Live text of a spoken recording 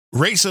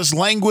Racist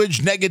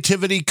language,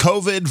 negativity,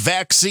 COVID,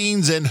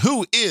 vaccines, and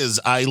who is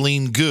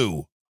Eileen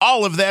Gu?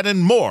 All of that and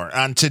more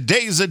on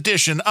today's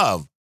edition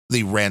of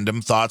the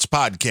Random Thoughts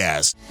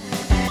Podcast.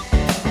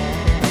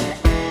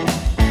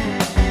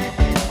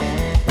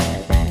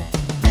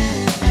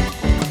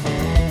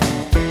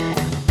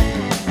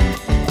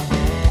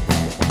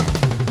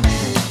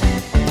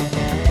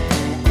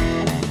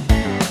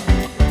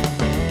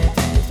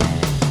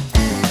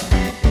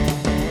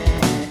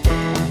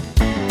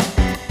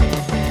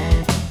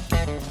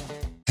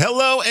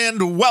 Hello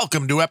and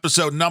welcome to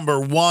episode number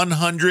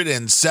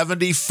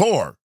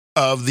 174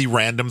 of the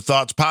Random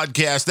Thoughts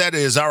Podcast. That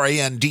is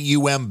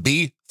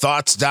RANDUMB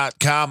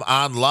thoughts.com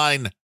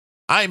online.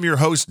 I'm your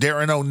host,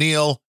 Darren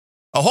O'Neill.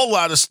 A whole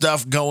lot of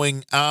stuff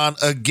going on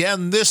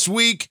again this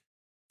week,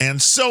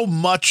 and so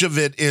much of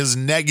it is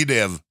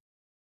negative.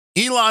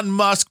 Elon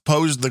Musk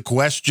posed the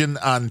question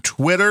on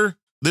Twitter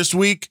this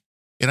week,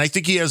 and I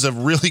think he has a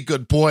really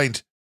good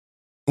point,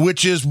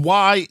 which is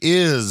why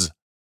is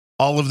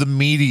all of the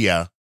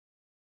media,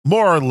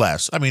 more or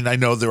less, I mean, I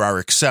know there are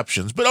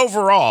exceptions, but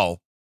overall,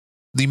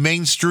 the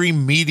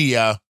mainstream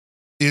media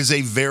is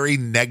a very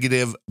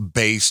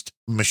negative-based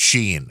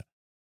machine.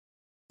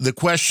 The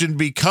question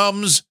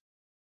becomes,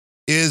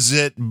 is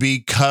it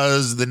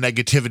because the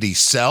negativity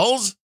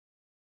sells?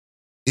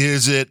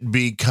 Is it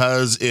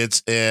because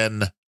it's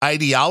an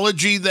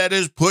ideology that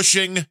is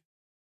pushing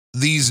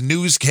these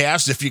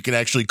newscasts, if you can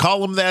actually call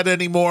them that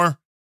anymore?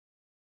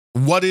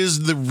 What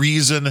is the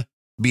reason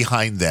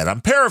behind that?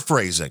 I'm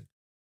paraphrasing.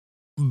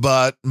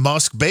 But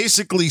Musk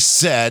basically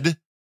said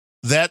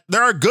that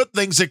there are good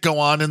things that go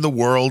on in the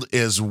world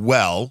as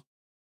well,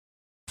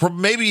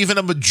 maybe even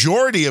a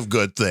majority of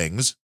good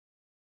things.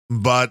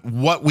 But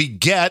what we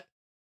get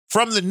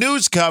from the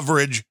news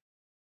coverage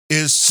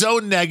is so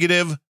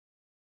negative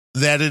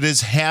that it is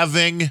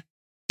having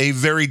a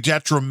very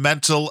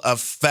detrimental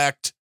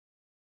effect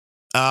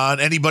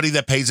on anybody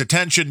that pays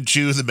attention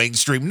to the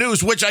mainstream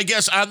news, which I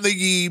guess on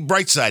the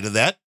bright side of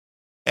that,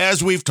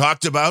 as we've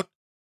talked about,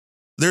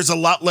 there's a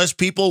lot less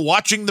people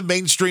watching the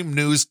mainstream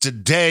news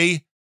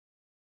today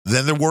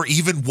than there were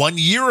even 1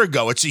 year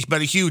ago. It's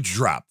been a huge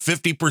drop,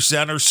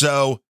 50% or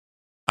so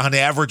on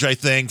average, I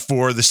think,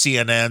 for the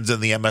CNNs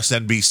and the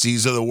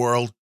MSNBCs of the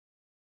world.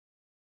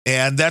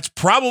 And that's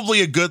probably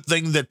a good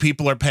thing that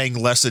people are paying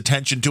less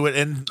attention to it.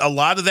 And a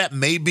lot of that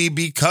may be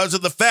because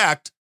of the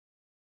fact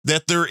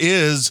that there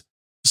is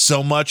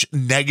so much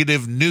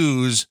negative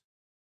news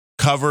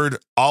covered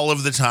all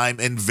of the time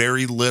and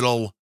very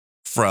little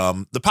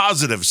from the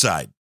positive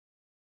side.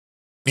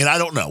 And I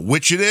don't know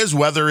which it is,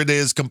 whether it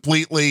is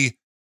completely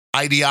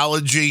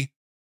ideology.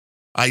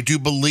 I do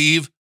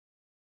believe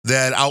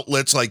that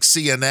outlets like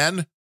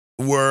CNN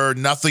were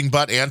nothing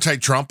but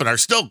anti-Trump and are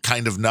still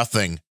kind of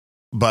nothing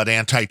but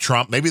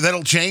anti-Trump. Maybe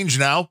that'll change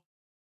now.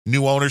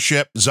 New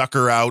ownership,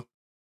 Zucker out.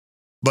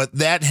 But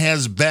that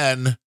has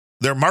been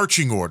their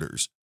marching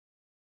orders.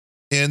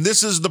 And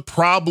this is the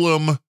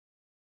problem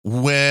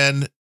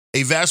when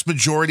a vast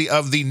majority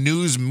of the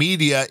news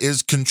media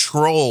is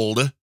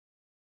controlled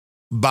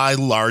by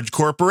large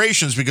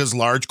corporations, because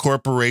large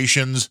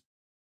corporations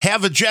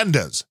have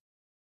agendas.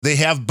 They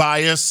have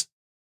bias,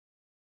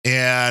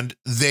 and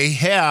they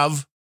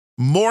have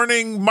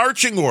morning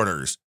marching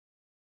orders.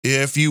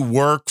 If you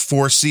work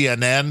for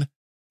CNN,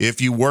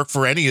 if you work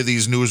for any of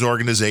these news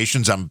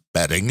organizations, I'm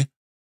betting,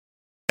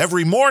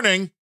 every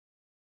morning,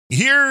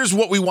 here's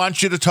what we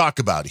want you to talk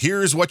about.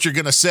 Here's what you're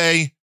going to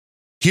say.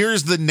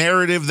 Here's the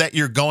narrative that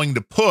you're going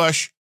to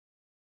push.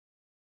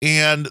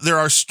 And there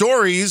are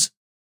stories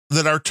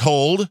that are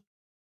told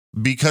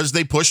because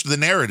they push the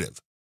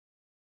narrative.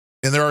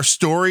 And there are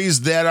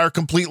stories that are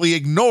completely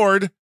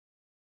ignored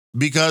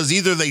because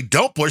either they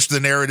don't push the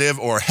narrative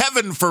or,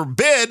 heaven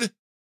forbid,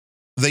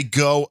 they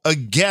go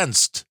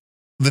against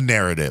the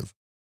narrative.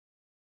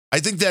 I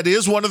think that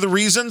is one of the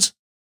reasons,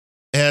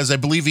 as I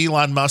believe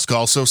Elon Musk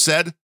also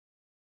said,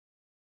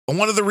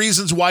 one of the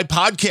reasons why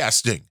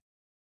podcasting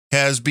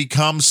has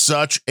become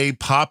such a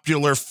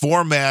popular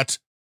format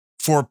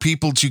for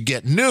people to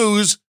get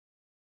news,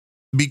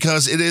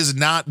 because it is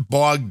not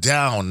bogged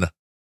down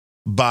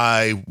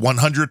by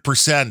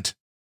 100%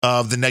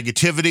 of the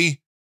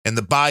negativity and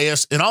the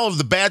bias and all of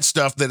the bad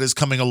stuff that is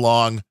coming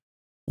along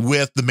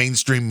with the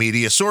mainstream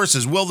media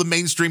sources. Will the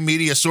mainstream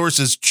media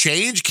sources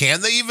change?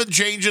 Can they even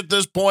change at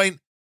this point?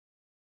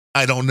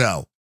 I don't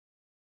know.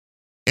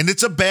 And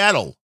it's a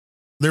battle.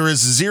 There is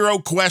zero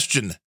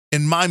question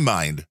in my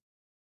mind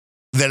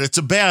that it's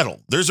a battle.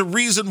 There's a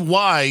reason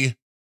why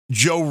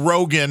Joe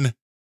Rogan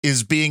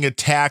is being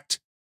attacked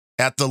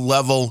at the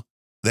level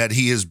that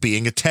he is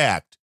being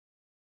attacked.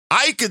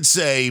 I could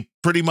say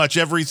pretty much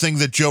everything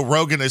that Joe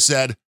Rogan has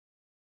said.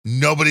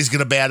 Nobody's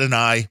going to bat an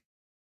eye.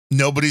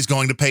 Nobody's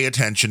going to pay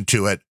attention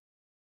to it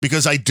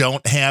because I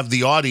don't have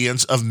the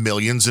audience of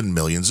millions and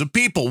millions of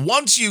people.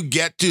 Once you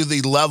get to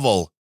the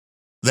level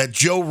that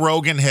Joe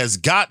Rogan has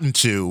gotten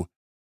to,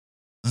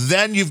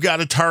 then you've got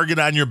a target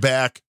on your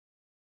back.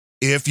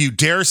 If you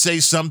dare say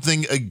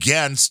something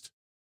against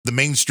the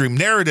mainstream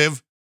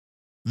narrative,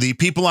 the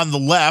people on the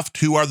left,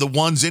 who are the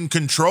ones in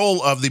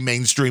control of the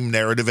mainstream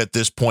narrative at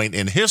this point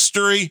in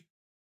history,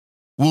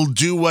 will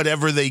do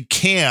whatever they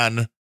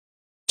can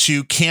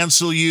to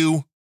cancel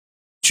you,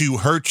 to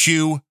hurt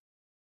you.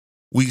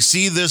 We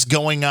see this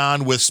going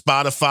on with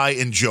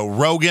Spotify and Joe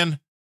Rogan.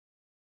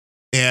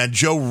 And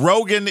Joe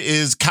Rogan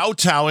is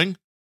kowtowing.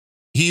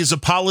 He is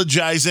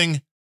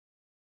apologizing,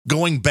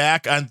 going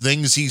back on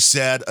things he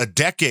said a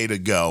decade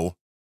ago,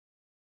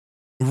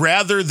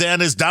 rather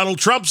than, as Donald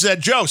Trump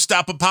said, Joe,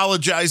 stop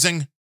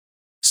apologizing.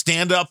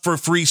 Stand up for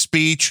free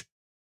speech.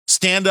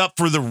 Stand up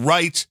for the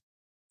right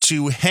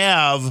to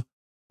have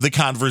the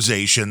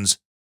conversations.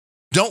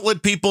 Don't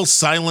let people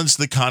silence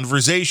the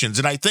conversations.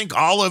 And I think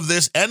all of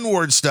this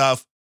N-word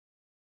stuff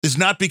is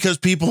not because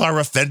people are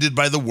offended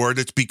by the word.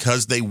 It's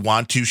because they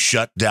want to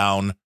shut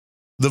down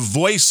the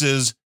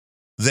voices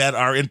that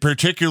are, in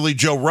particularly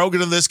Joe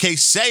Rogan in this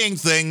case, saying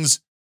things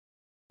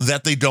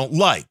that they don't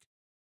like.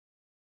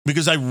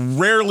 Because I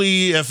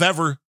rarely, if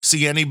ever,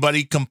 see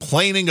anybody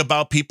complaining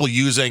about people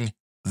using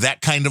that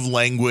kind of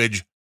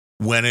language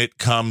when it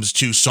comes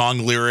to song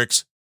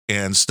lyrics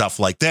and stuff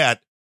like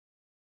that.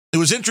 It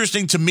was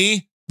interesting to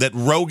me that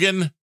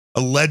Rogan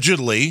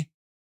allegedly,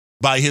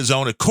 by his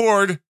own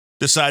accord,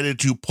 decided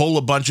to pull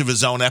a bunch of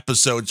his own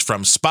episodes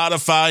from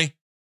Spotify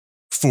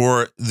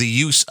for the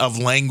use of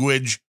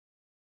language.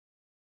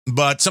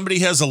 But somebody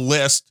has a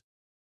list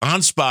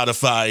on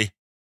Spotify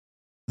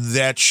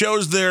that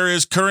shows there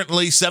is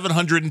currently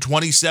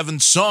 727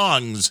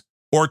 songs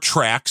or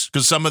tracks,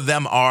 because some of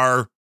them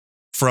are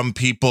from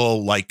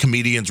people like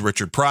comedians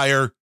Richard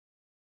Pryor,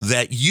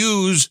 that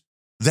use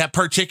that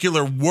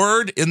particular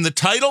word in the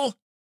title,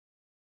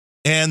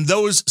 and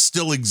those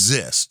still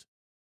exist.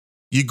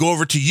 You go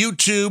over to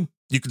YouTube,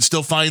 you can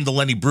still find the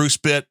Lenny Bruce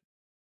bit.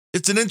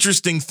 It's an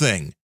interesting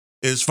thing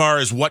as far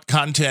as what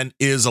content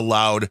is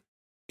allowed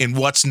and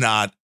what's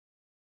not.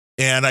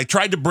 And I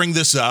tried to bring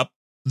this up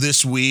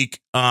this week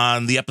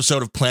on the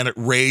episode of Planet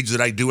Rage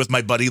that I do with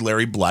my buddy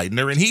Larry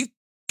Bleidner, and he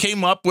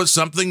came up with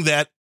something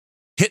that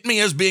hit me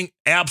as being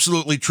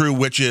absolutely true,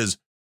 which is,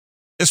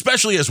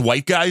 especially as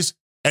white guys,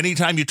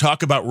 anytime you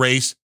talk about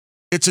race,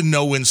 it's a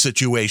no-win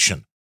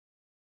situation.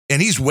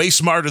 And he's way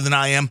smarter than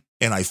I am,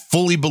 and I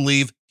fully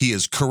believe he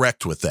is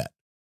correct with that.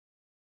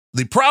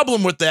 The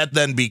problem with that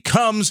then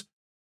becomes,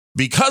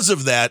 because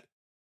of that,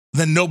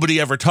 then nobody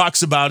ever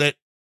talks about it,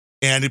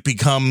 and it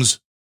becomes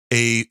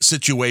a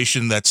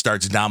situation that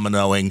starts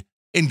dominoing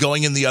and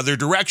going in the other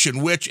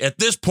direction, which at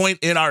this point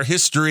in our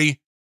history,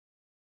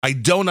 I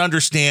don't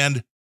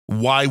understand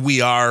why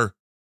we are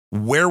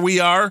where we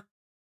are,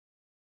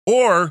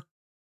 or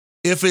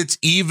if it's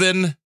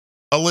even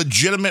a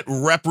legitimate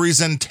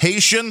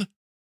representation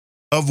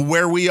of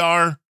where we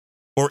are,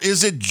 or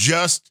is it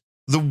just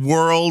the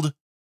world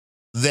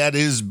that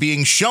is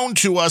being shown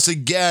to us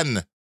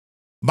again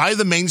by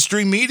the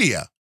mainstream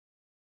media?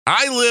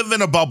 I live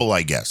in a bubble,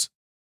 I guess.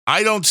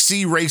 I don't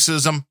see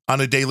racism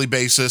on a daily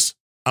basis.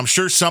 I'm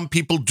sure some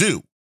people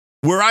do.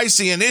 Where I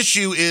see an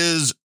issue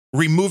is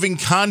removing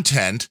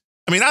content.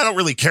 I mean, I don't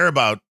really care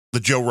about the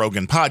Joe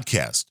Rogan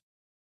podcast,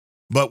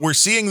 but we're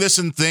seeing this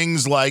in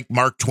things like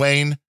Mark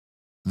Twain,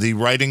 the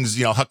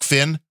writings, Huck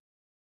Finn.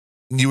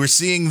 You were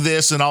seeing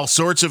this in all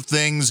sorts of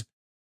things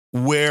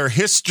where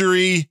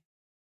history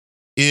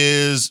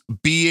is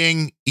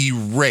being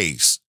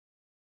erased.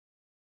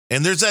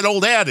 And there's that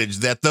old adage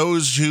that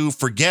those who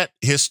forget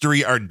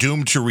history are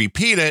doomed to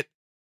repeat it.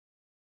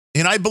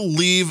 And I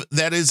believe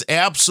that is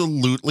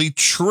absolutely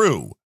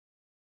true.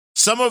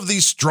 Some of the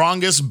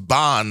strongest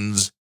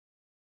bonds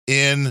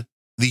in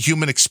the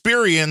human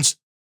experience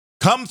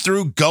come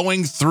through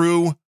going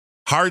through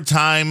hard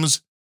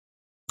times,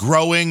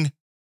 growing,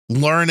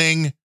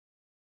 learning,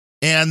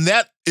 and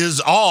that is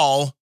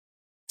all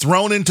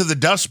thrown into the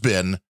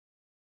dustbin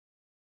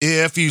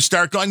if you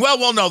start going,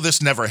 well, no,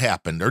 this never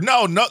happened, or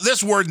no,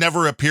 this word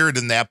never appeared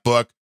in that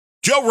book.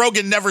 Joe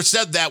Rogan never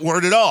said that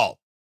word at all.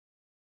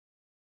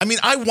 I mean,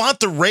 I want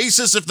the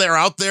racists, if they're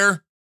out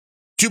there,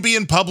 to be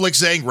in public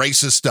saying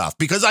racist stuff,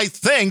 because I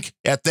think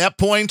at that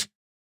point,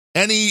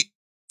 any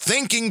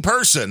thinking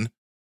person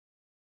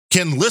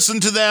can listen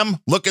to them,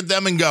 look at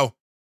them and go,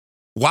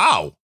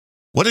 wow,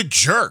 what a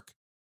jerk.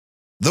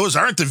 Those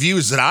aren't the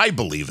views that I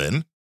believe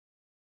in.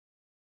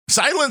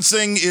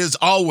 Silencing is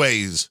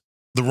always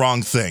the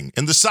wrong thing.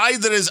 And the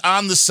side that is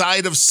on the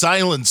side of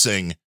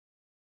silencing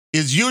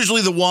is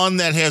usually the one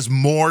that has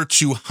more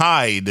to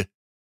hide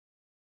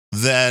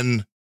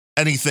than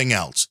anything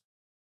else.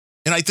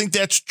 And I think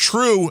that's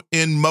true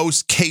in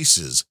most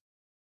cases.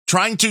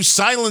 Trying to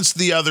silence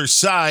the other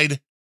side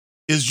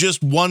is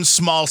just one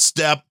small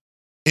step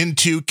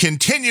into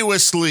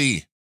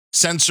continuously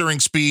censoring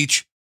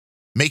speech,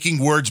 making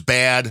words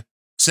bad,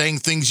 saying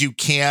things you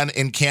can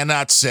and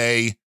cannot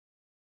say.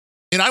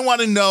 And I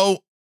want to know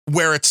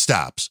where it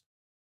stops.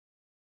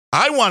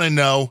 I want to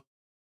know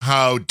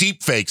how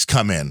deepfakes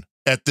come in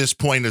at this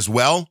point as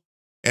well.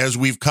 As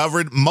we've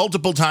covered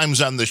multiple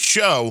times on the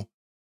show,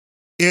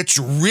 it's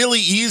really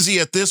easy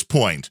at this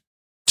point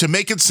to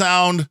make it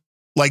sound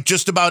like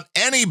just about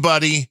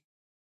anybody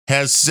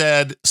has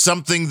said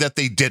something that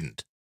they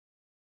didn't.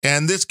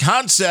 And this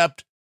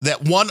concept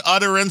that one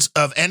utterance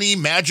of any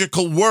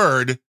magical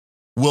word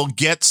will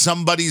get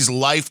somebody's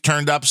life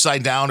turned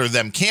upside down or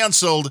them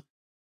canceled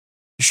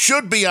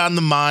should be on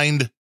the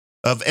mind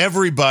of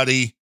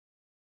everybody,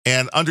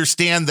 and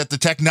understand that the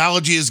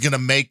technology is going to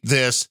make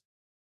this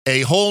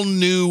a whole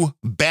new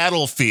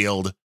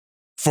battlefield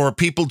for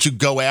people to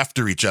go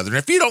after each other. And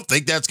if you don't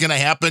think that's going to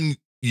happen,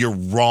 you're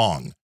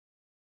wrong.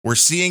 We're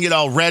seeing it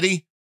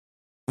already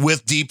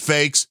with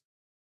deepfakes.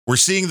 We're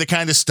seeing the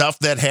kind of stuff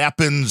that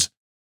happens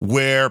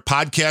where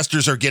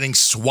podcasters are getting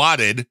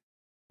swatted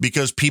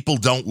because people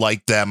don't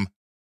like them.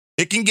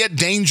 It can get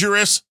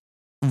dangerous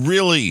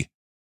really,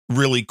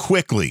 really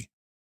quickly.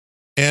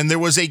 And there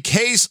was a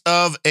case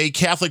of a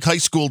Catholic high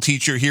school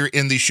teacher here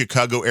in the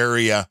Chicago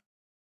area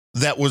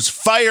that was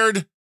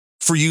fired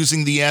for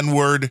using the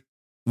N-word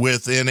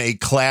within a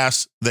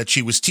class that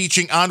she was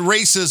teaching on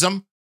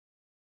racism.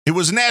 It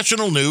was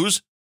national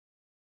news,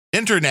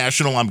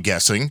 international, I'm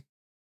guessing.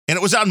 And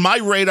it was on my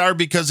radar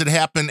because it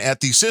happened at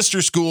the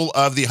sister school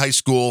of the high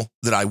school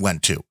that I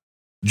went to.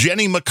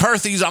 Jenny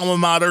McCarthy's alma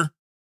mater,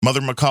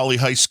 Mother Macaulay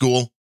High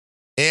School.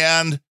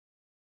 And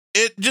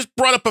it just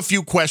brought up a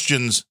few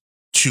questions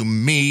to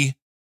me.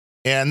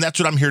 And that's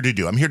what I'm here to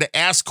do. I'm here to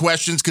ask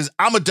questions because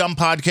I'm a dumb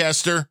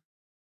podcaster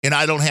and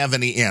I don't have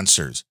any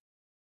answers.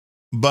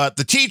 But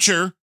the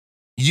teacher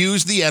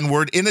used the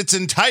N-word in its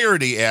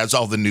entirety, as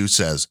all the news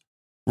says,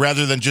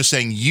 rather than just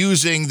saying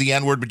using the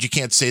N-word, but you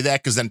can't say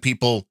that because then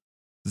people,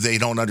 they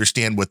don't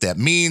understand what that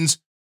means.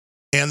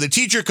 And the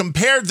teacher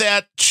compared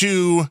that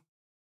to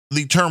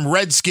the term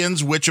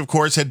Redskins, which of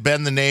course had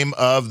been the name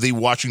of the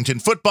Washington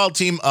football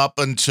team up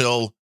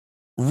until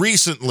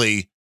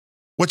recently.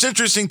 What's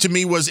interesting to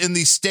me was in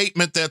the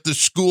statement that the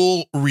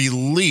school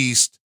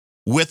released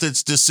with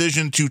its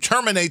decision to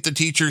terminate, the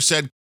teacher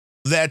said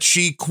that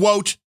she,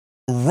 quote,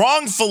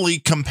 wrongfully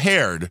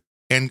compared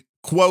and,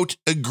 quote,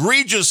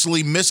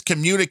 egregiously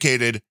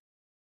miscommunicated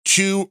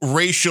two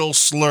racial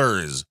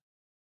slurs.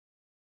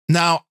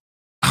 Now,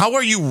 how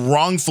are you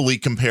wrongfully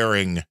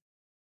comparing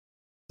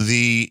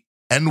the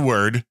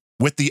N-word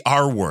with the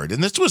R-word?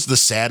 And this was the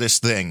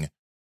saddest thing,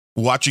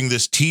 watching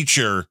this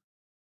teacher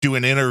do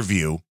an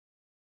interview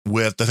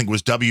with, I think it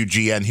was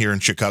WGN here in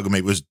Chicago,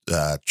 maybe it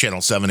was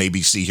Channel 7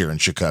 ABC here in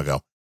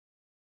Chicago,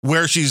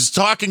 where she's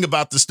talking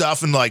about the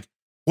stuff and like,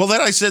 well, then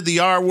I said the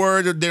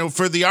R-word, you know,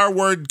 for the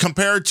R-word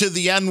compared to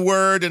the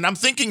N-word. And I'm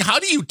thinking, how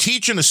do you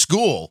teach in a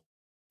school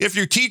if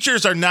your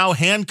teachers are now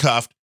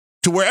handcuffed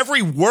to where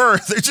every word,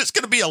 there's just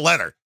going to be a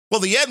letter? Well,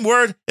 the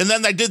N-word, and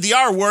then they did the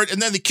R-word,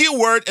 and then the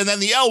Q-word, and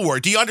then the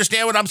L-word. Do you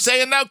understand what I'm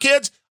saying now,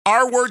 kids?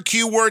 R-word,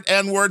 Q-word,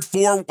 N-word,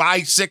 4,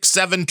 Y, 6,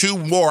 7, 2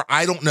 more.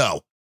 I don't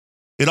know.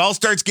 It all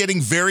starts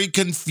getting very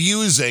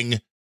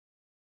confusing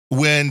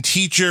when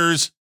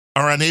teachers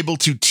are unable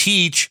to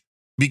teach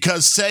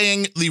because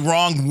saying the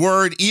wrong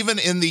word, even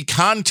in the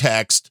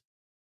context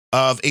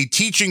of a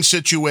teaching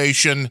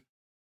situation,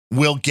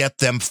 will get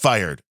them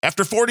fired.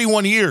 After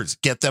 41 years,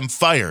 get them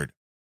fired.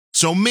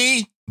 So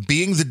me,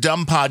 being the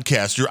dumb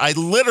podcaster, I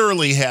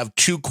literally have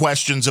two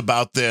questions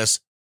about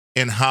this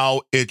and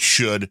how it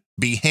should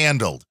be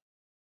handled.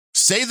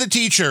 Say the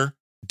teacher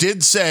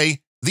did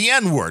say the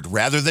N-word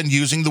rather than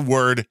using the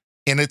word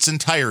in its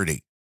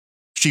entirety.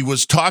 She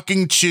was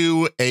talking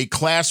to a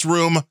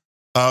classroom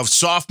of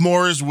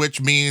sophomores,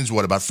 which means,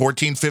 what, about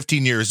 14,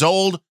 15 years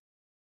old?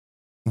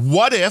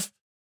 What if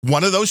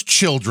one of those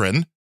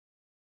children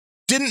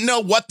didn't know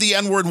what the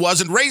N-word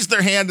was and raised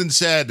their hand and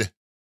said,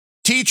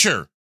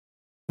 "Teacher,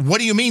 what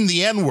do you mean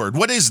the N-word?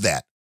 What is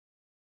that?"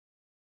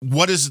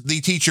 What does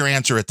the teacher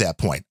answer at that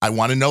point? I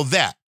want to know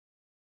that.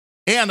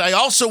 And I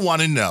also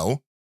want to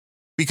know,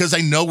 because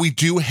I know we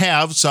do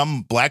have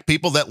some black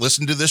people that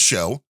listen to this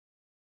show,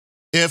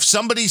 if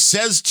somebody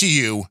says to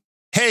you,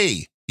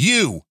 "Hey,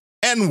 you,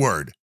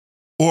 N-word,"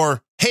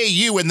 or "Hey,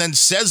 you," and then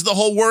says the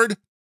whole word,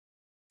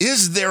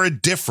 is there a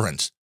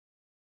difference?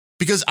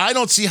 Because I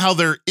don't see how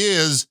there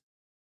is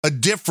a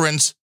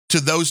difference to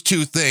those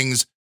two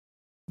things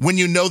when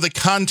you know the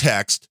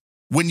context,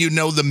 when you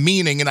know the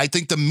meaning. And I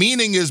think the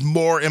meaning is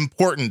more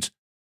important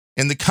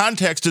and the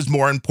context is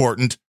more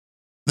important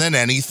than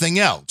anything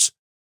else.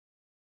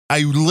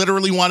 I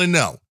literally want to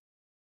know.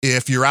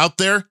 If you're out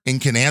there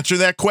and can answer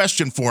that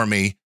question for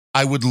me,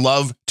 I would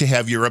love to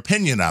have your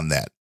opinion on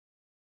that.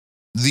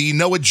 The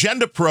No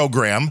Agenda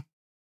program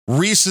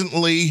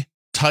recently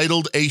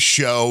titled a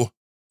show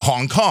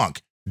Honk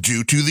Honk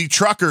due to the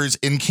truckers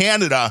in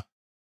Canada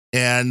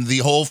and the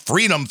whole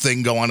freedom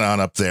thing going on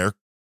up there.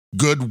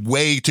 Good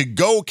way to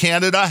go,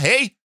 Canada,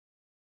 hey?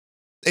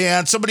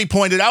 And somebody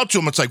pointed out to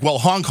him, it's like, well,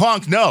 honk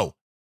honk, no.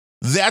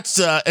 That's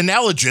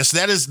analogous.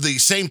 That is the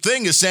same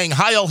thing as saying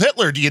Heil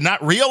Hitler. Do you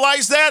not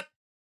realize that?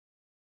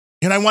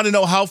 And I want to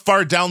know how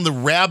far down the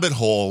rabbit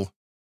hole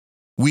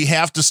we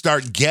have to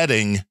start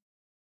getting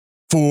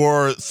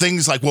for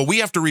things like, well, we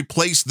have to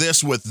replace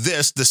this with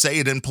this to say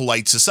it in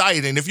polite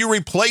society. And if you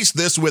replace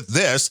this with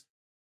this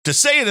to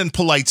say it in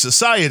polite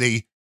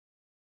society,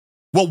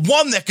 Well,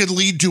 one that could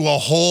lead to a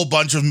whole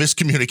bunch of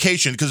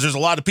miscommunication, because there's a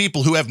lot of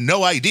people who have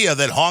no idea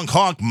that honk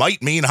honk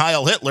might mean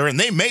Heil Hitler, and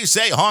they may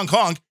say honk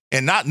honk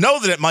and not know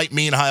that it might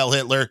mean Heil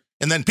Hitler.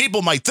 And then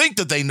people might think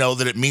that they know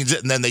that it means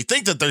it, and then they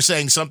think that they're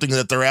saying something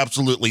that they're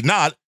absolutely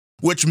not,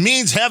 which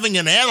means having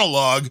an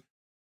analog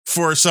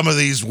for some of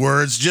these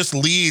words just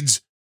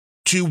leads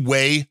to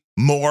way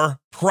more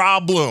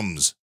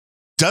problems.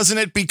 Doesn't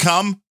it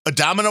become a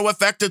domino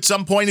effect at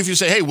some point if you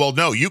say, hey, well,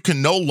 no, you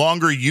can no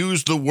longer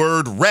use the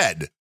word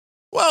red?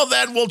 Well,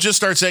 then we'll just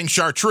start saying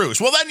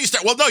chartreuse. Well, then you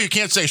start, well, no, you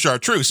can't say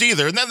chartreuse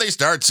either. And then they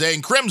start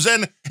saying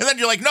crimson. And then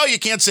you're like, no, you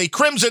can't say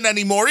crimson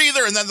anymore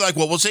either. And then they're like,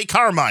 well, we'll say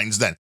carmines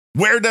then.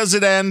 Where does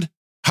it end?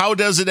 How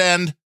does it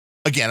end?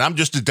 Again, I'm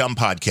just a dumb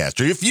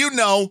podcaster. If you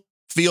know,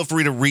 feel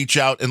free to reach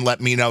out and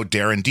let me know.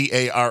 Darren,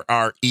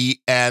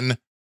 Darren,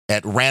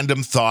 at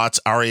Random Thoughts,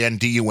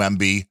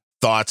 RANDUMB,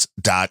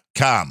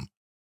 thoughts.com.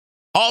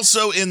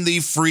 Also in the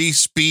free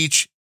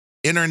speech,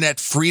 internet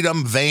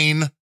freedom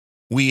vein,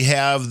 we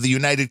have the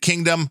United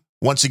Kingdom,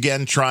 once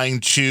again, trying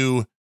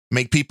to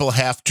make people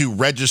have to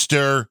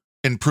register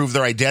and prove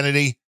their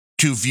identity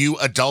to view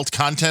adult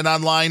content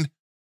online.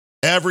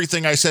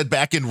 Everything I said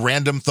back in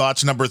Random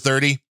Thoughts number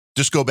 30,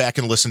 just go back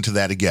and listen to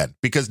that again,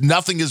 because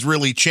nothing has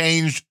really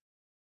changed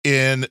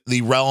in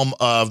the realm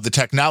of the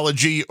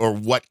technology or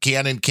what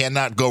can and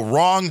cannot go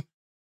wrong.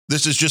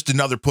 This is just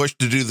another push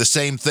to do the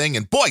same thing.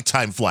 And boy,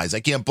 time flies. I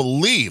can't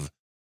believe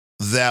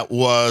that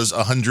was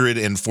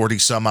 140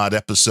 some odd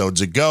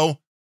episodes ago.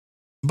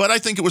 But I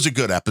think it was a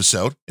good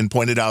episode and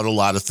pointed out a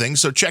lot of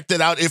things. So check that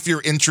out if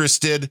you're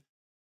interested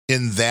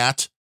in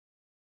that.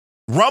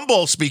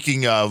 Rumble,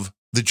 speaking of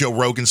the Joe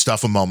Rogan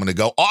stuff a moment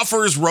ago,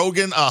 offers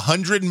Rogan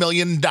 $100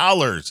 million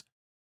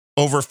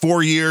over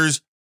 4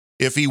 years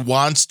if he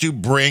wants to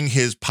bring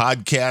his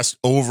podcast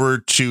over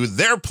to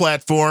their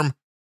platform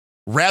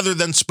rather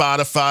than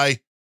Spotify.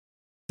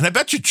 And I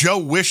bet you Joe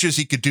wishes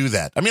he could do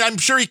that. I mean, I'm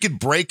sure he could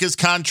break his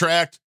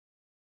contract.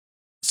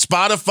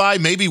 Spotify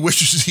maybe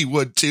wishes he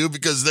would too,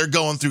 because they're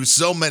going through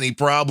so many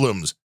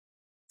problems.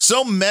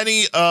 So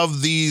many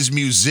of these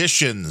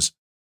musicians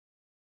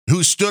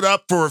who stood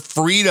up for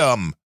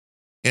freedom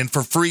and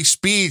for free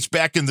speech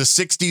back in the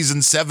 60s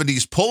and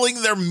 70s,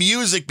 pulling their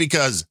music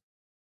because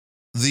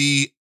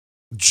the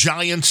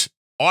giant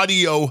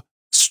audio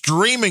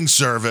streaming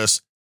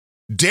service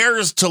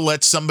dares to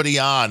let somebody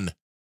on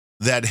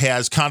that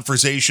has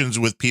conversations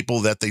with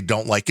people that they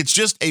don't like. It's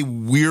just a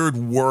weird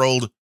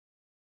world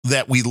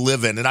that we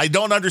live in. And I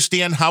don't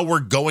understand how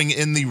we're going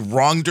in the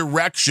wrong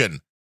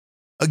direction.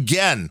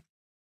 Again,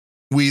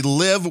 we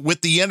live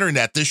with the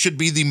internet. This should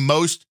be the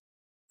most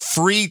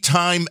free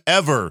time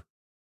ever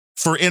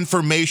for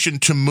information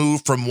to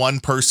move from one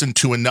person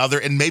to another.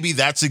 And maybe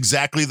that's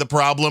exactly the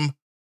problem.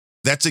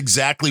 That's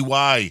exactly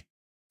why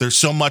there's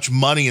so much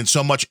money and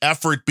so much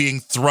effort being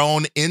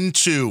thrown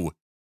into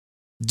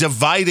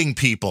dividing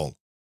people.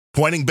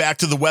 Pointing back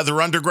to the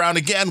Weather Underground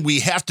again, we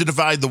have to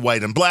divide the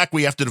white and black.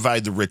 We have to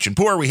divide the rich and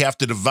poor. We have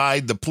to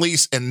divide the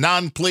police and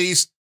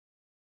non-police.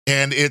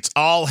 And it's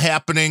all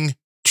happening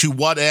to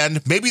what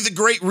end? Maybe the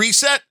Great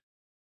Reset?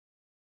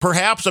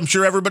 Perhaps. I'm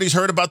sure everybody's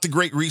heard about the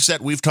Great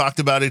Reset. We've talked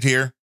about it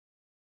here.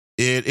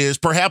 It is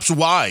perhaps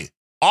why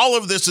all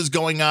of this is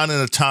going on in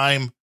a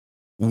time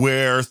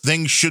where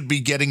things should be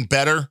getting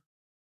better.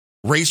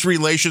 Race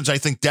relations, I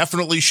think,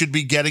 definitely should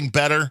be getting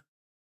better.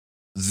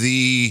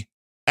 The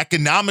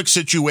economic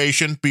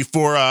situation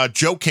before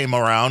Joe came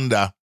around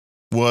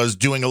was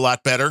doing a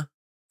lot better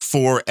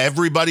for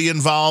everybody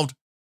involved.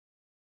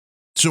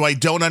 So I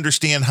don't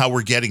understand how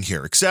we're getting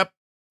here, except,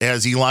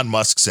 as Elon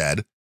Musk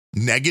said,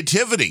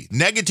 negativity.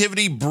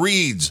 Negativity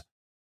breeds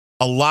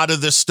a lot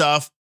of this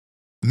stuff.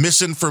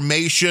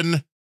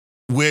 Misinformation,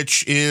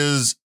 which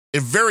is a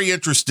very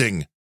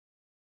interesting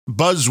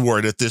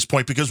buzzword at this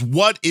point, because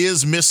what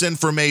is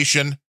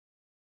misinformation?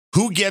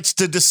 Who gets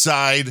to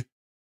decide?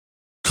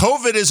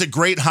 COVID is a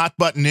great hot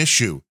button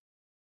issue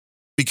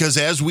because,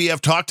 as we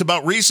have talked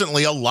about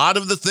recently, a lot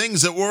of the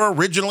things that were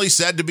originally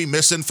said to be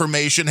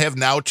misinformation have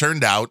now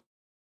turned out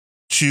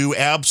to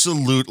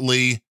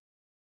absolutely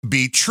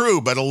be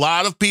true. But a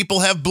lot of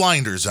people have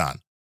blinders on.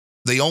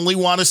 They only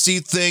want to see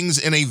things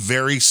in a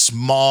very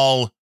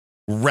small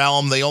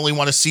realm. They only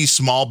want to see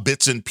small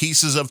bits and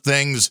pieces of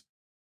things.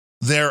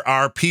 There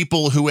are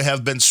people who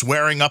have been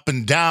swearing up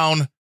and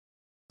down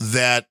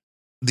that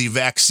the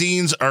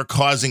vaccines are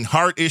causing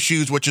heart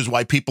issues, which is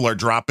why people are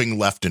dropping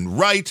left and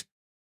right,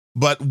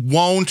 but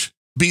won't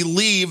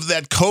believe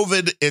that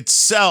COVID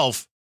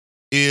itself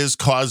is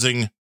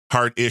causing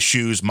heart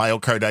issues,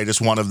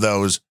 myocarditis, one of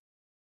those.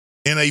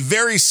 And a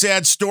very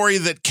sad story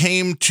that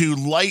came to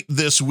light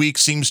this week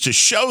seems to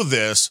show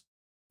this,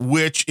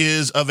 which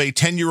is of a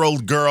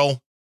 10-year-old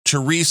girl,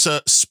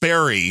 Teresa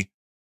Sperry,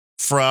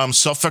 from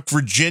Suffolk,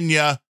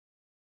 Virginia,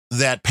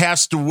 that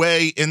passed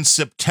away in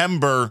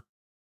September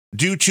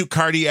due to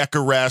cardiac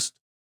arrest,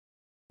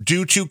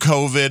 due to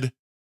COVID,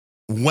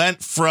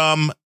 went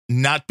from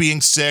not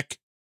being sick,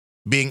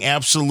 being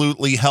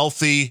absolutely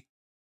healthy,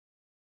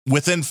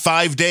 within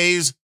 5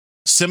 days,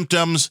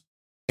 symptoms,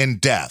 and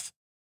death.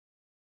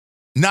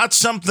 Not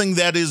something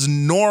that is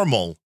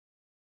normal,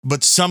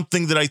 but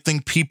something that I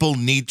think people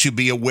need to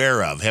be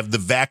aware of. Have the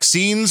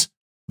vaccines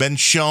been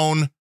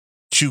shown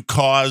to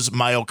cause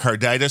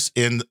myocarditis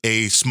in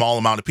a small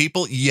amount of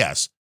people?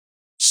 Yes.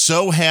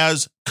 So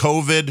has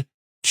COVID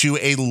to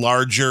a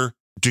larger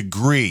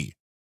degree.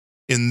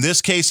 In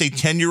this case, a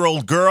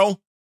 10-year-old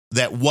girl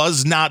that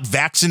was not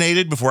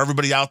vaccinated before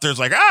everybody out there is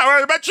like,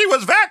 I bet she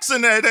was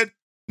vaccinated.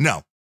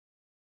 No.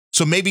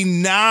 So maybe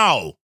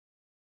now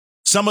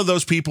some of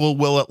those people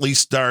will at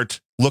least start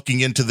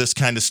looking into this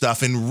kind of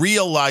stuff and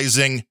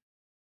realizing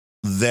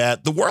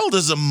that the world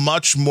is a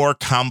much more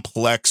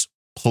complex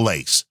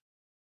place.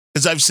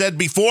 As I've said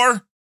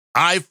before,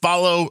 I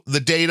follow the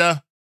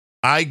data.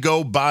 I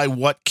go by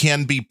what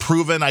can be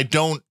proven. I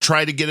don't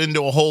try to get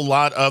into a whole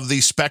lot of the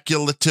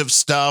speculative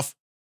stuff.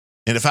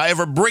 And if I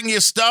ever bring you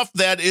stuff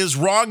that is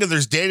wrong and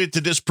there's data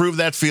to disprove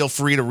that, feel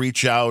free to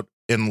reach out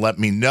and let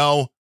me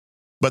know.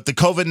 But the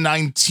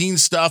COVID-19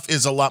 stuff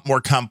is a lot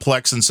more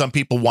complex than some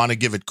people want to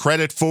give it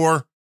credit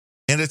for.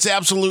 And it's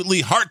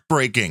absolutely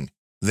heartbreaking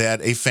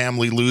that a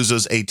family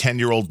loses a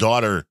 10-year-old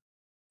daughter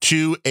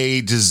to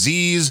a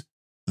disease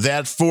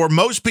that for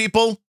most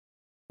people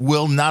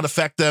will not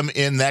affect them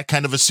in that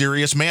kind of a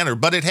serious manner.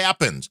 But it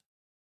happens.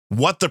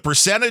 What the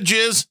percentage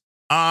is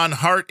on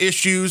heart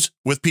issues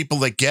with people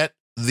that get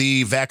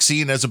the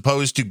vaccine as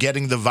opposed to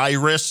getting the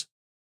virus,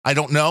 I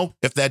don't know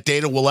if that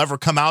data will ever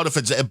come out. If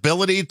its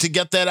ability to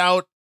get that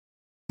out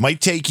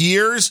might take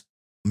years.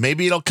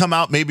 Maybe it'll come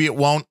out. Maybe it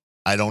won't.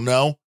 I don't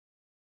know.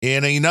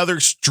 In another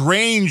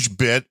strange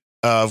bit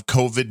of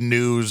COVID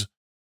news,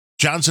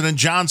 Johnson &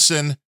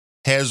 Johnson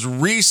has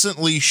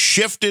recently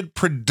shifted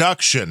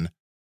production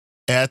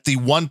at the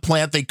one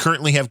plant they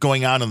currently have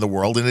going on in the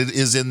world, and it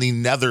is in the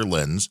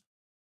Netherlands.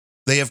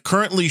 They have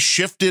currently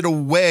shifted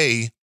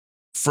away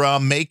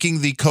from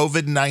making the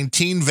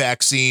COVID-19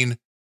 vaccine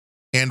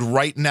and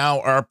right now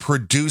are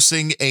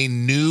producing a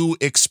new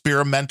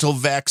experimental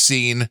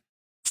vaccine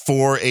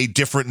for a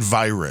different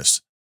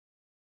virus.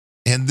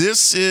 And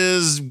this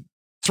is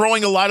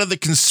throwing a lot of the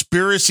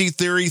conspiracy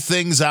theory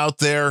things out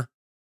there.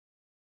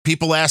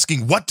 People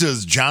asking, what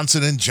does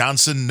Johnson &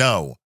 Johnson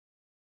know?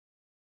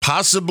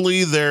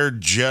 Possibly they're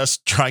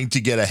just trying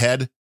to get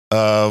ahead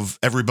of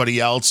everybody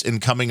else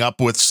and coming up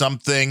with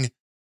something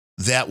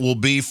that will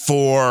be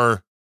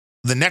for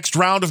the next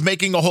round of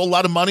making a whole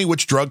lot of money,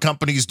 which drug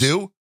companies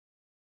do.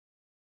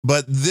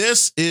 But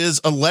this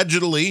is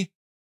allegedly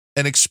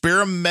an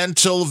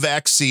experimental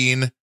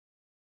vaccine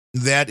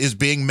that is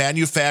being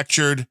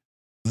manufactured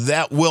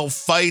that will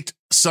fight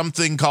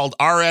something called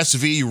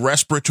RSV,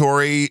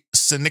 respiratory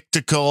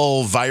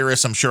syncytial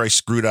virus. I'm sure I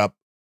screwed up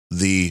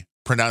the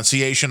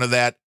pronunciation of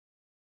that.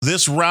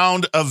 This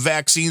round of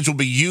vaccines will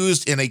be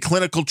used in a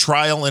clinical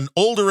trial in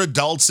older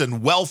adults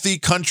in wealthy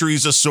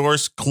countries, a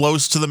source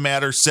close to the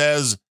matter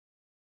says.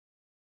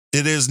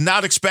 It is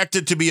not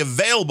expected to be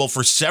available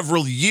for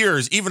several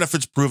years, even if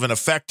it's proven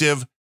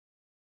effective.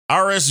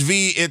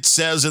 RSV, it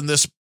says in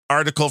this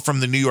article from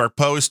the New York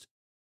Post,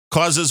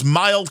 causes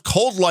mild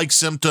cold-like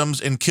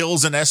symptoms and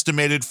kills an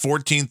estimated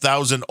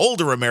 14,000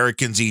 older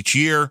Americans each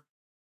year.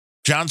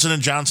 Johnson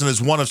 & Johnson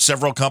is one of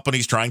several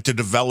companies trying to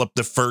develop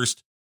the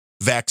first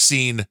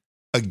vaccine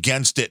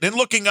against it. And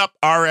looking up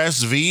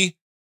RSV,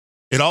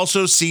 it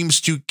also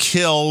seems to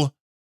kill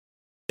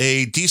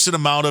a decent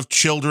amount of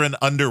children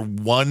under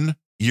 1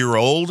 year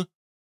old,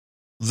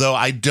 though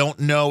I don't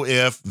know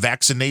if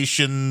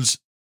vaccinations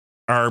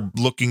are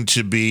looking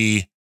to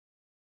be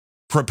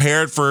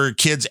prepared for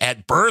kids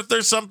at birth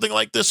or something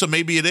like this. So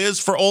maybe it is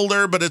for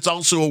older, but it's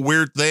also a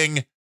weird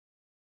thing.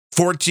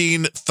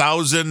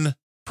 14,000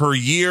 per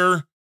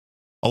year.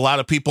 A lot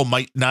of people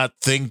might not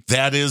think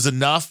that is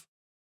enough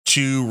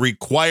to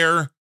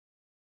require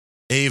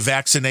a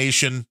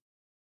vaccination,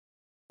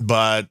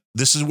 but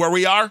this is where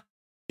we are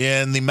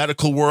in the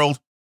medical world.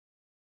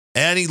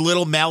 Any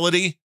little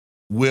malady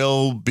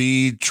will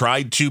be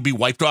tried to be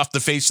wiped off the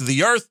face of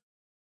the earth.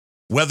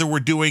 Whether we're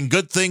doing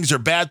good things or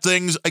bad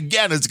things,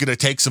 again, it's going to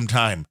take some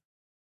time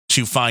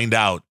to find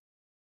out.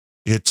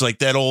 It's like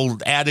that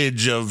old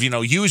adage of,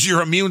 use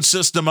your immune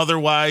system,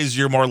 otherwise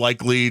you're more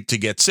likely to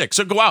get sick.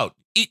 So go out,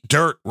 eat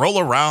dirt, roll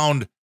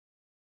around,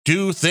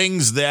 do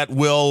things that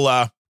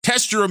will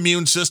test your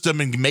immune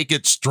system and make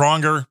it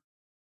stronger.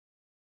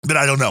 But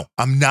I don't know.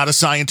 I'm not a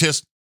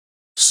scientist,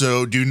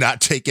 so do not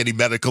take any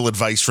medical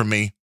advice from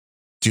me.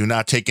 Do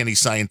not take any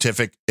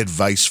scientific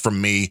advice from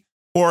me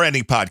or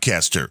any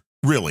podcaster,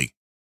 really.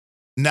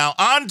 Now,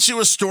 on to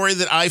a story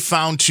that I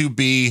found to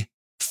be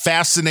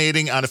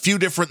fascinating on a few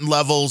different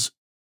levels.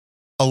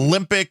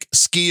 Olympic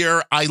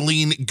skier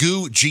Eileen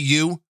Gu,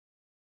 G-U.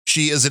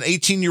 She is an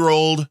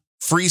 18-year-old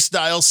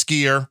freestyle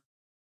skier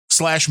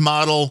 /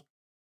 model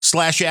 /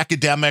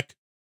 academic.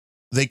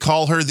 They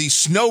call her the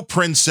Snow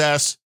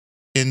Princess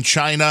in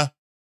China.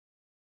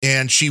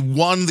 And she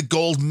won the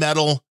gold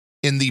medal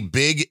in the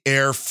Big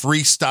Air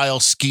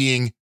freestyle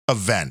skiing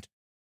event.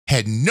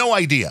 Had no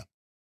idea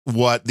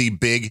what the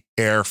Big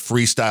Air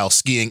freestyle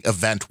skiing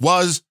event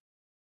was.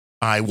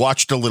 I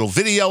watched a little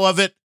video of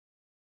it,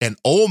 and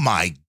oh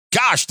my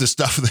gosh, the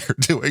stuff they're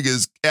doing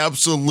is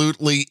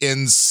absolutely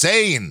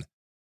insane.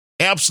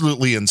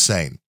 Absolutely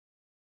insane.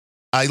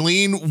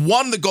 Eileen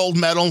won the gold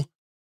medal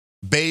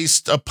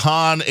based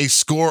upon a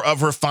score of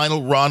her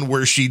final run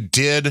where she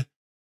did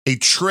a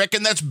trick,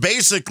 and that's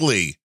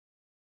basically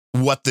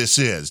what this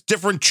is.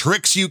 Different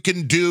tricks you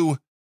can do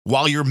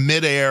while you're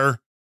midair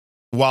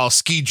while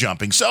ski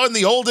jumping. So in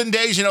the olden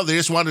days, they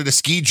just wanted to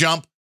ski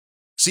jump,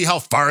 see how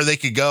far they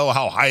could go,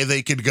 how high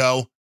they could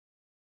go.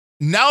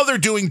 Now they're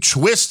doing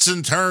twists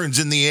and turns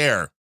in the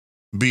air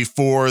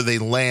before they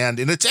land,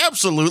 and it's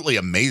absolutely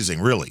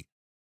amazing, really.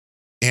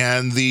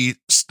 And the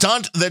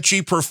stunt that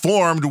she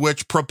performed,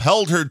 which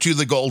propelled her to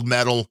the gold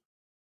medal,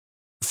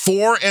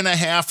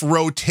 4.5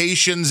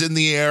 rotations in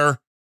the air,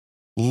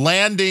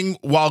 landing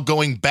while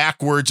going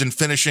backwards and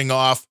finishing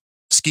off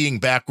skiing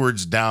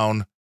backwards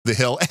down the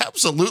hill.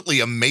 Absolutely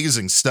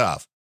amazing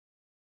stuff.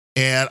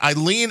 And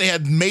Eileen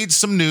had made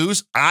some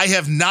news. I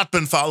have not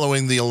been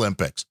following the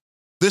Olympics.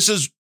 This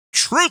is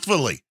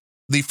truthfully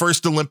the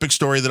first Olympic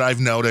story that I've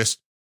noticed.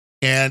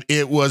 And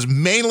it was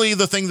mainly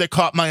the thing that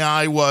caught my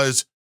eye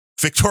was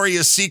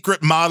Victoria's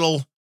Secret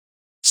model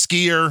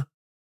skier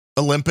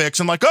Olympics.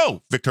 I'm like,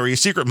 oh,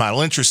 Victoria's Secret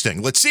model.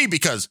 Interesting. Let's see,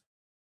 because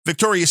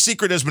Victoria's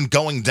Secret has been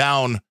going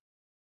down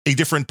a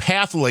different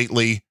path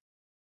lately,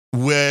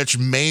 which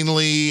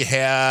mainly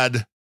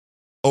had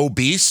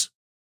obese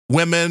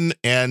women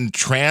and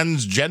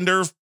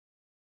transgender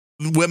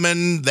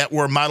women that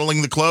were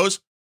modeling the clothes.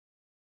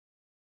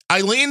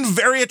 Eileen,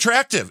 very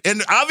attractive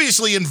and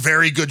obviously in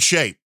very good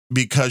shape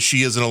because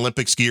she is an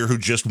Olympic skier who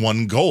just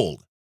won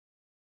gold.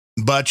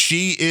 But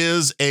she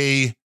is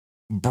a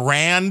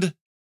brand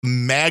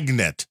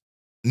magnet.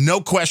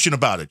 No question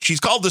about it. She's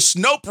called the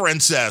Snow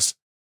Princess,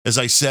 as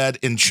I said,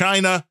 in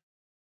China.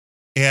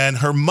 And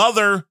her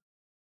mother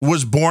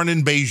was born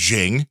in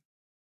Beijing,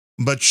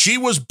 but she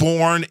was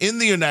born in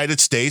the United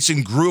States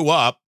and grew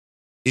up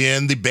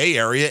in the Bay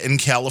Area in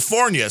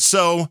California.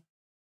 So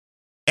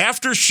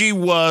after she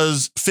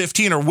was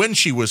 15, or when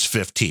she was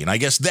 15, I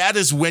guess that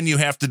is when you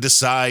have to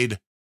decide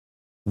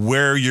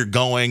where you're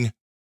going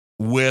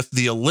with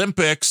the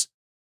Olympics.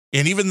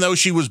 And even though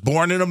she was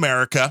born in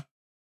America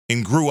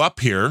and grew up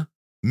here,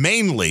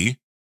 mainly,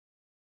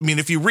 I mean,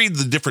 if you read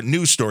the different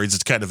news stories,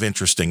 it's kind of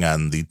interesting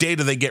on the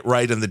data they get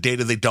right and the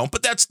data they don't.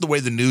 But that's the way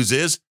the news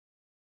is,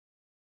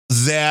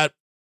 that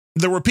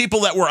there were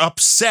people that were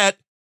upset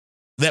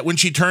that when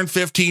she turned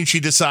 15, she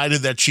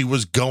decided that she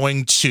was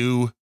going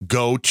to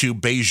go to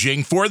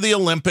Beijing for the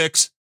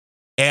Olympics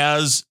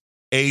as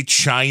a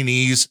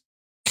Chinese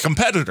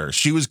competitor.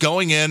 She was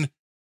going in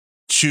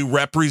to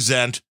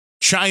represent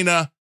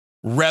China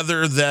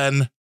rather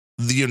than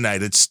the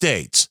United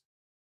States.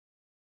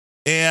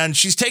 And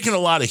she's taken a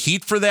lot of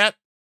heat for that.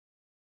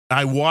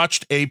 I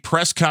watched a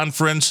press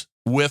conference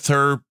with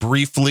her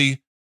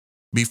briefly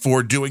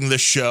before doing the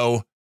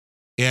show,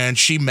 and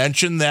she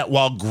mentioned that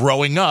while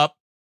growing up,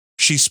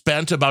 she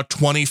spent about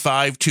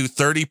 25 to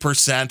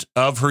 30%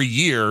 of her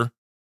year,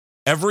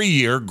 every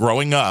year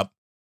growing up,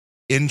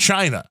 in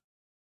China.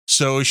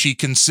 So she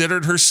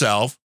considered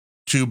herself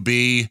to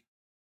be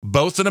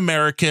both an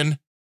American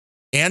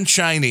and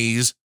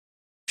Chinese.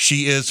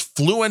 She is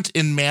fluent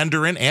in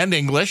Mandarin and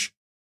English.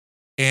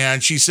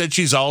 And she said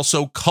she's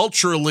also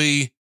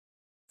culturally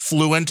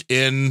fluent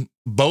in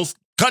both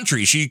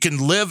countries. She can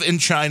live in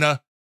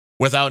China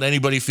without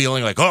anybody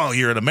feeling like, oh,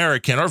 you're an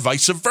American, or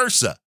vice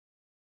versa.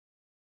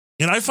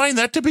 And I find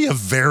that to be a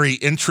very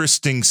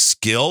interesting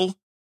skill,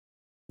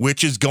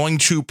 which is going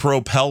to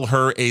propel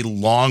her a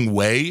long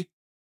way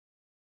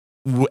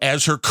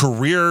as her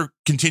career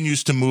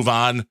continues to move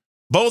on,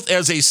 both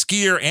as a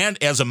skier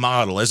and as a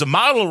model. As a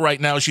model right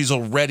now, she's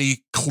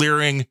already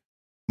clearing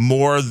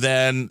more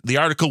than, the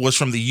article was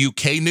from the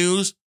UK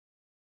News,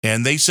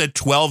 and they said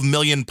 12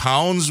 million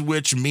pounds,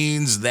 which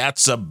means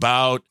that's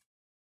about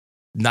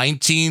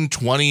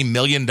 $19-20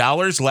 million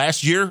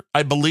last year,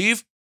 I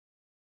believe,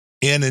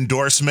 in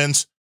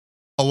endorsements.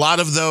 A lot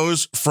of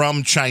those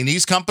from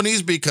Chinese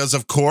companies because,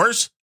 of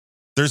course,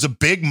 there's a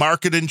big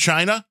market in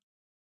China.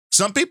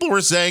 Some people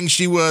were saying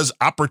she was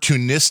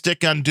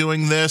opportunistic on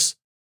doing this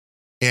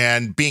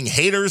and being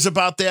haters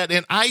about that,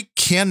 and I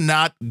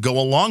cannot go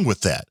along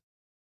with that.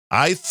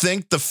 I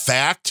think the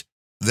fact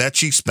that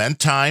she spent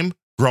time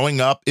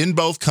growing up in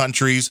both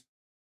countries,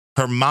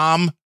 her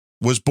mom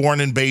was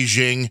born in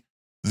Beijing,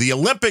 the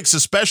Olympics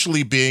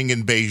especially being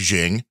in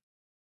Beijing,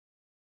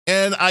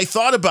 and I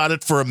thought about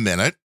it for a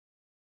minute,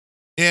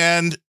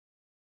 and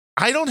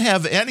I don't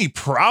have any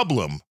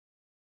problem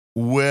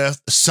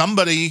with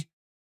somebody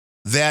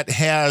that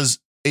has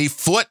a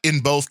foot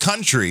in both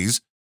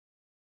countries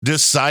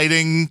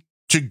deciding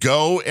to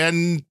go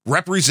and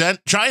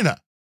represent China.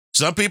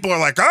 Some people are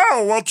like,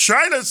 oh, well,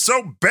 China's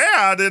so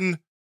bad and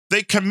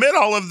they commit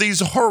all of these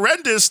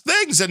horrendous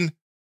things. And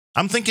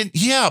I'm thinking,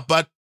 yeah,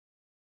 but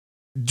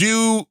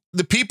do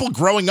the people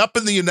growing up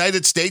in the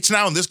United States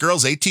now, and this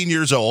girl's 18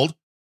 years old,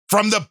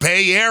 from the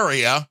Bay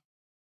Area,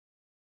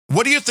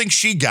 what do you think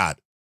she got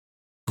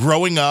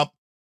growing up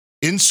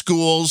in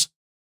schools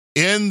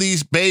in the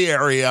Bay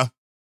Area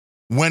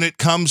when it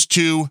comes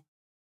to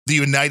the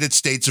United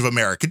States of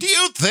America. Do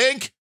you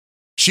think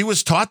she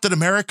was taught that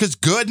America's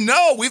good?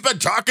 No, we've been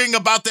talking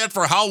about that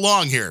for how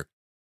long here?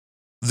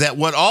 That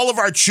what all of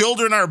our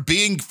children are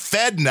being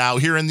fed now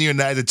here in the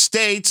United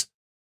States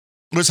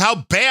was how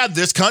bad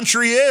this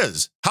country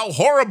is, how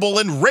horrible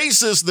and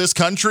racist this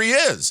country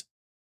is.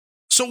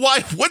 So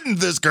why wouldn't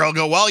this girl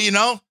go, well,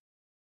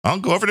 I'll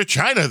go over to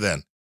China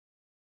then?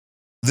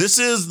 This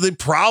is the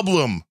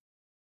problem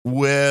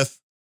with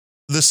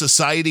the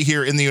society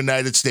here in the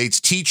United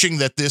States, teaching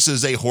that this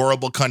is a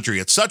horrible country.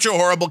 It's such a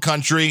horrible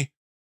country,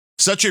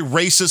 such a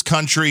racist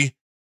country,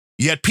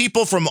 yet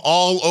people from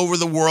all over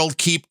the world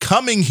keep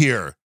coming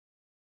here.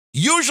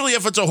 Usually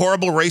if it's a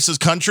horrible racist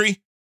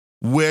country,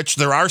 which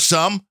there are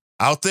some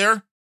out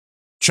there,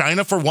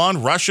 China for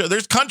one, Russia,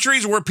 there's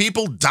countries where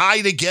people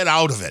die to get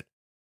out of it.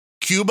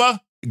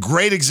 Cuba,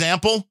 great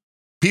example.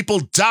 People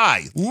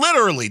die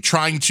literally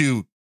trying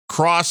to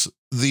cross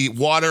the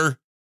water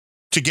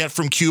to get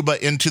from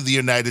Cuba into the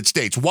United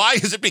States. Why?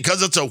 Is it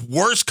because it's a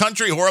worse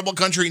country, horrible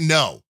country?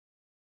 No.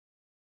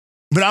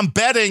 But I'm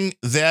betting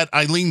that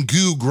Eileen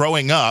Gu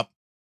growing up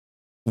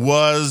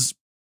was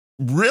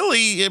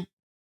really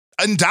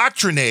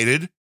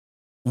indoctrinated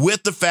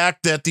with the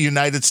fact that the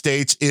United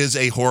States is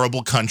a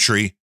horrible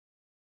country.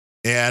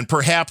 And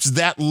perhaps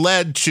that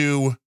led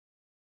to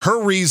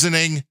her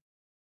reasoning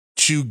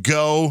to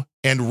go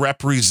and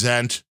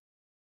represent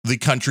the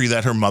country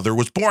that her mother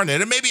was born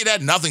in. And maybe it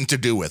had nothing to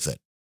do with it.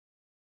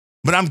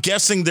 But I'm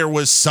guessing there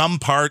was some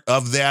part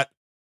of that.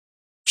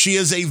 She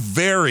is a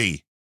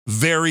very,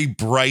 very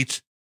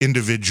bright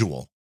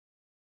individual.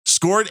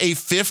 Scored a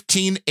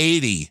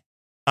 1580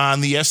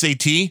 on the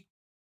SAT,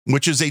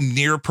 which is a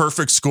near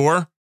perfect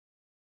score.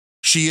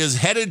 She is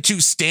headed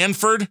to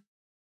Stanford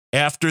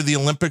after the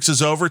Olympics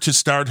is over to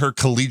start her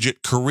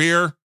collegiate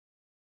career.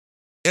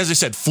 As I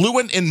said,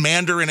 fluent in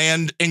Mandarin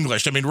and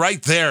English. I mean,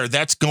 right there,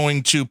 that's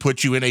going to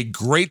put you in a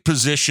great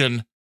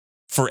position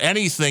for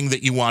anything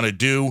that you want to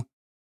do.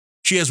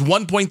 She has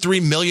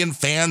 1.3 million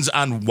fans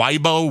on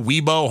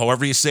Weibo,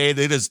 however you say it.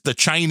 It is the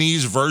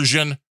Chinese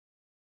version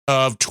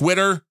of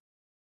Twitter.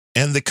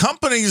 And the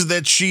companies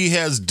that she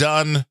has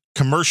done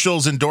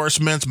commercials,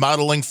 endorsements,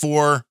 modeling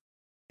for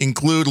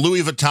include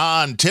Louis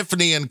Vuitton,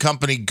 Tiffany &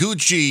 Company,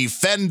 Gucci,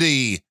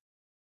 Fendi.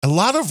 A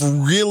lot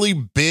of really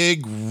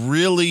big,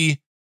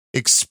 really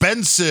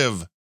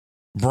expensive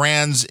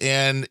brands.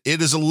 And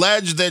it is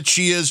alleged that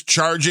she is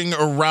charging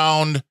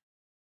around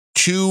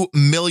 £2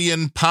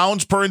 million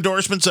per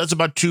endorsement. So that's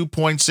about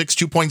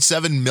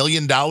 $2.7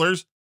 million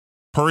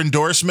per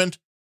endorsement.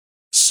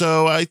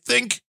 So I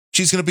think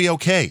she's going to be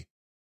okay.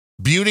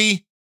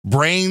 Beauty,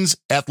 brains,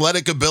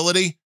 athletic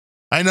ability.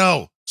 I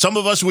know some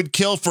of us would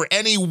kill for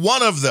any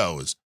one of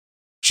those.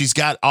 She's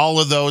got all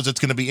of those. It's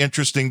going to be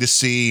interesting to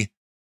see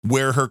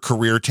where her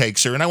career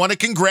takes her. And I want to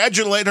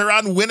congratulate her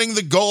on winning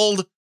the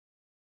gold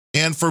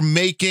and for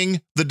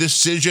making the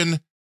decision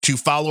to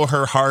follow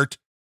her heart.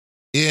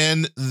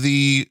 In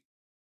the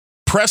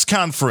press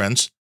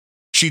conference,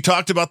 she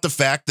talked about the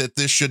fact that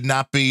this should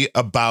not be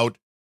about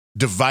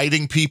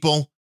dividing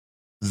people,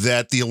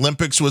 that the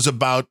Olympics was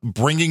about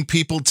bringing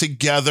people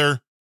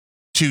together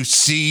to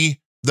see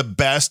the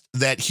best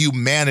that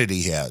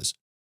humanity has.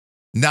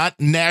 Not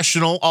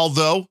national,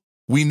 although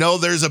we know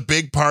there's a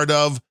big part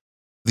of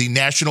the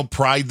national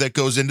pride that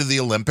goes into the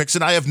Olympics,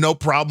 and I have no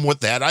problem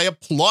with that. I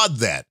applaud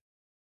that.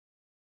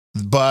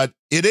 But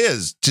it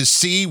is to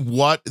see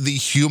what the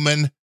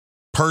human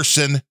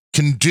person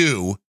can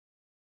do,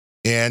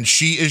 and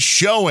she is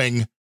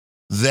showing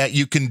that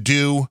you can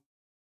do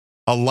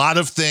a lot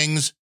of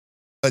things,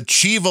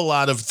 achieve a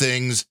lot of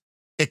things,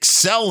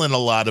 excel in a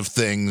lot of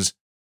things,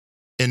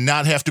 and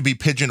not have to be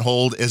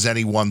pigeonholed as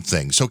any one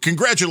thing. So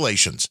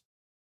congratulations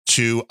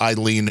to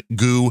Eileen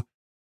Gu.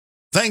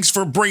 Thanks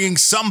for bringing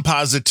some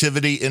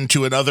positivity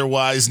into an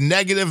otherwise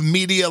negative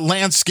media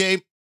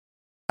landscape.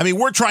 I mean,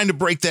 we're trying to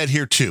break that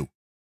here too.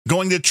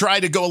 Going to try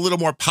to go a little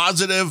more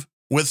positive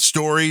with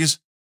stories.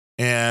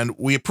 And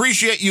we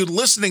appreciate you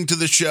listening to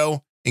the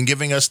show and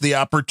giving us the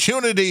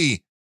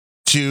opportunity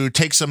to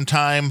take some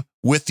time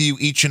with you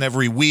each and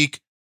every week.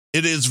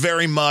 It is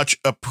very much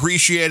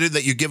appreciated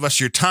that you give us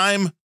your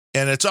time.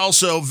 And it's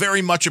also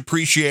very much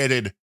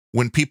appreciated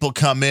when people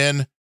come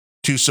in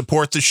to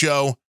support the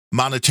show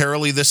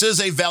monetarily. This is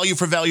a value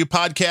for value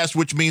podcast,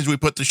 which means we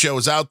put the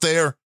shows out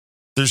there.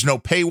 There's no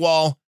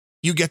paywall.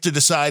 You get to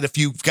decide if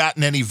you've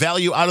gotten any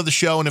value out of the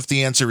show. And if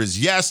the answer is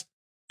yes,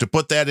 to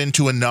put that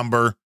into a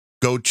number,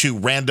 go to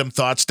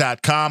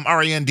randomthoughts.com,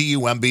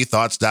 RANDUMB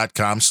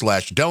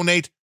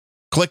thoughts.com/donate.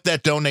 Click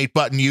that donate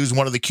button. Use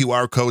one of the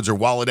QR codes or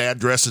wallet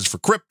addresses for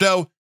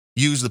crypto.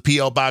 Use the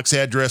P.O. Box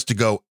address to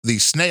go the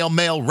snail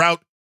mail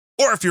route.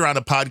 Or if you're on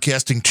a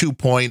Podcasting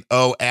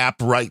 2.0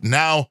 app right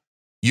now,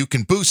 you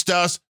can boost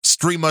us,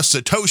 stream us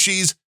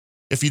Satoshis.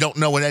 If you don't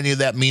know what any of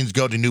that means,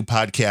 go to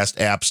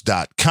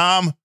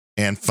newpodcastapps.com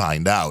and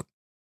find out.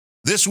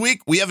 This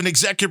week, we have an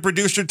executive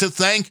producer to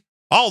thank,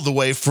 all the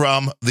way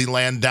from the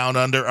land down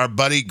under, our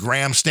buddy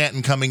Graham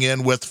Stanton coming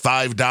in with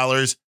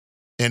 $5,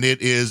 and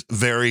it is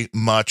very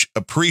much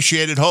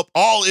appreciated. Hope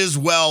all is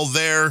well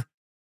there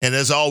And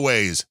as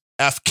always,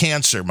 F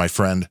cancer, my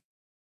friend.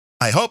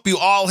 I hope you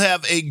all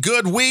have a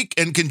good week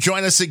and can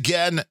join us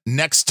again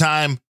next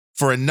time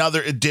for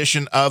another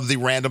edition of the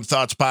Random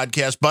Thoughts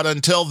Podcast. But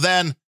until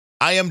then,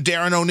 I am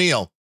Darren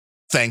O'Neill.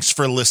 Thanks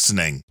for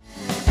listening.